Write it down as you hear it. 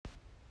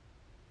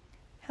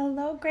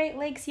Hello, Great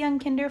Lakes Young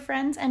Kinder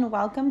friends, and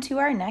welcome to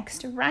our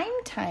next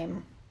rhyme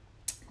time.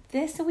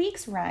 This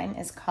week's rhyme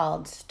is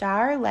called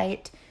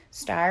Starlight,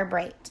 Star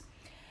Bright.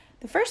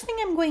 The first thing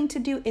I'm going to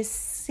do is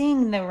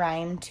sing the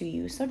rhyme to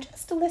you, so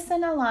just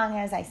listen along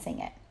as I sing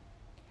it.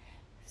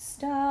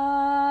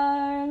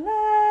 Starlight,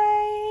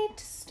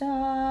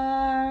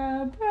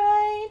 star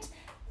bright,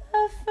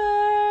 the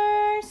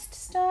first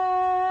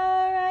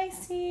star I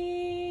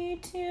see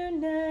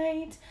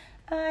tonight.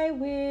 I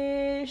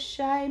wish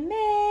I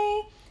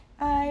may,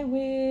 I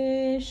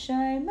wish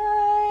I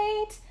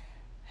might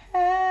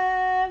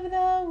have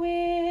the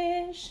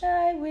wish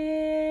I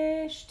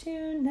wish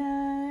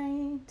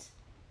tonight.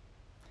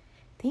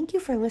 Thank you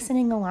for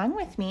listening along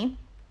with me.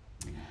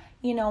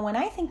 You know, when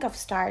I think of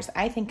stars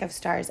as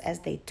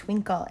they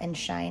twinkle and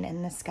shine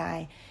in the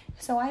sky.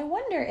 So I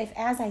wonder if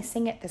as I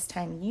sing it this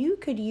time, you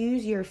could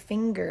use your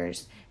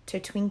fingers to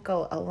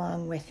twinkle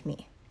along with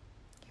me.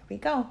 Here we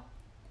go.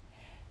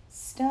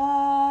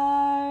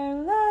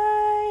 Starlight,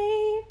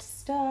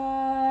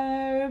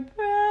 star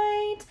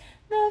bright,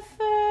 the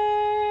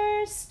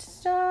first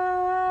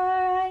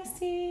star I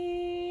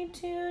see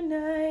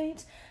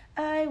tonight.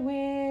 I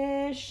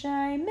wish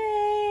I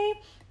may,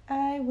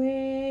 I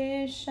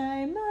wish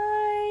I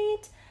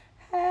might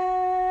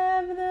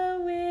have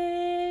the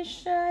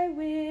wish I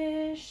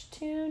wish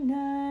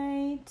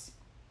tonight.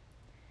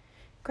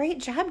 Great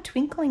job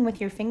twinkling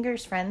with your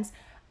fingers, friends.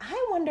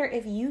 I wonder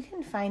if you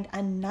can find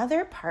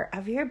another part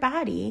of your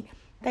body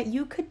that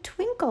you could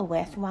twinkle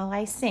with while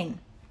I sing.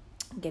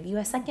 I'll give you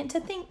a second to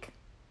think.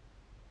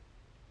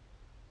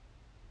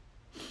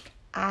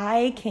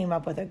 I came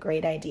up with a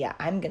great idea.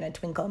 I'm going to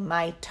twinkle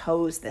my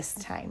toes this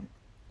time.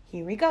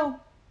 Here we go.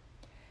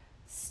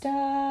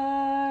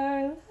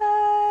 Starlight,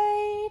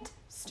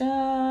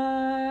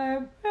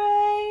 star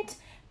bright,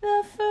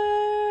 the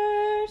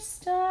first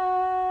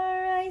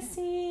star I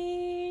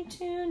see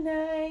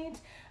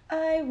tonight.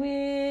 I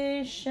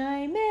wish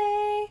I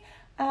may,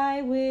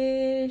 I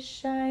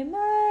wish I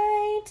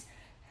might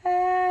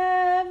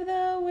have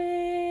the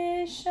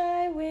wish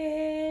I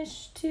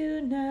wish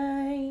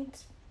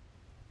tonight.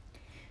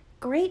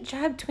 Great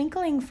job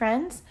twinkling,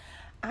 friends.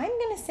 I'm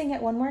going to sing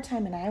it one more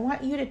time, and I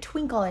want you to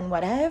twinkle in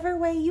whatever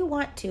way you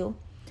want to,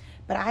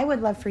 but I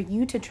would love for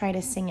you to try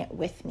to sing it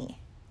with me.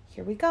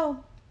 Here we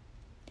go.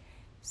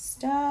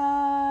 Starlight,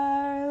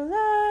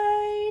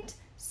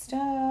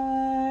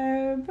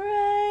 star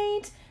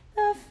bright,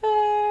 the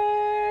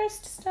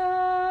first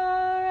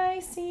star I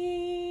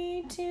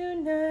see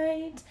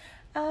tonight.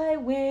 I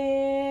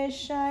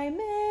wish I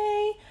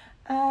may,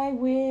 I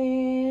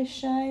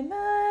wish I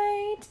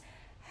might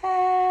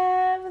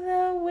have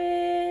the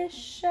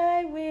wish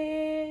I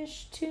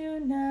wish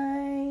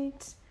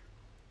tonight.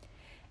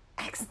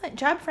 Excellent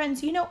job,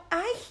 friends. You know,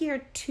 I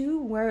hear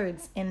two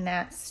words in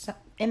that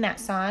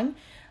song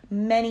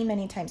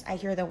many times. I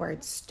hear the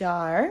word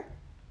star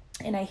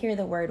and I hear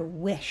the word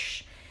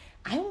wish.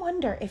 I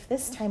wonder if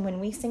this time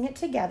when we sing it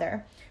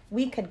together,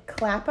 we could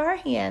clap our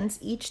hands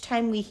each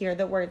time we hear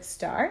the word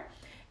star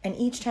and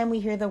each time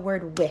we hear the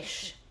word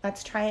wish.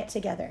 Let's try it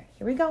together.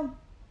 Here we go.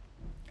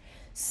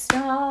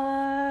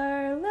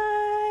 Starlight,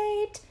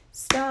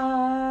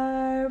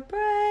 star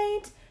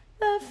bright,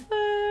 the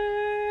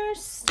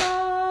first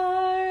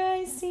star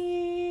I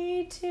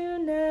see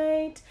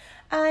tonight.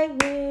 I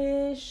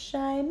wish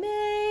I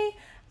may,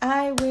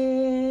 I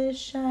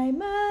wish I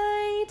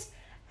might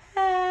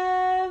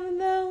have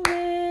the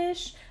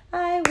wish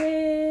I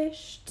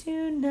wish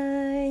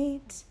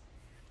tonight.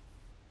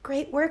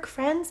 Great work,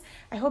 friends.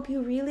 I hope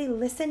you really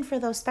listen for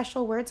those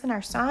special words in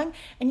our song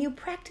and you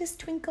practice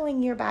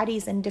twinkling your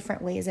bodies in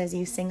different ways as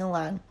you sing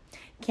along.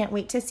 Can't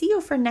wait to see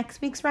you for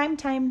next week's rhyme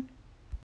time.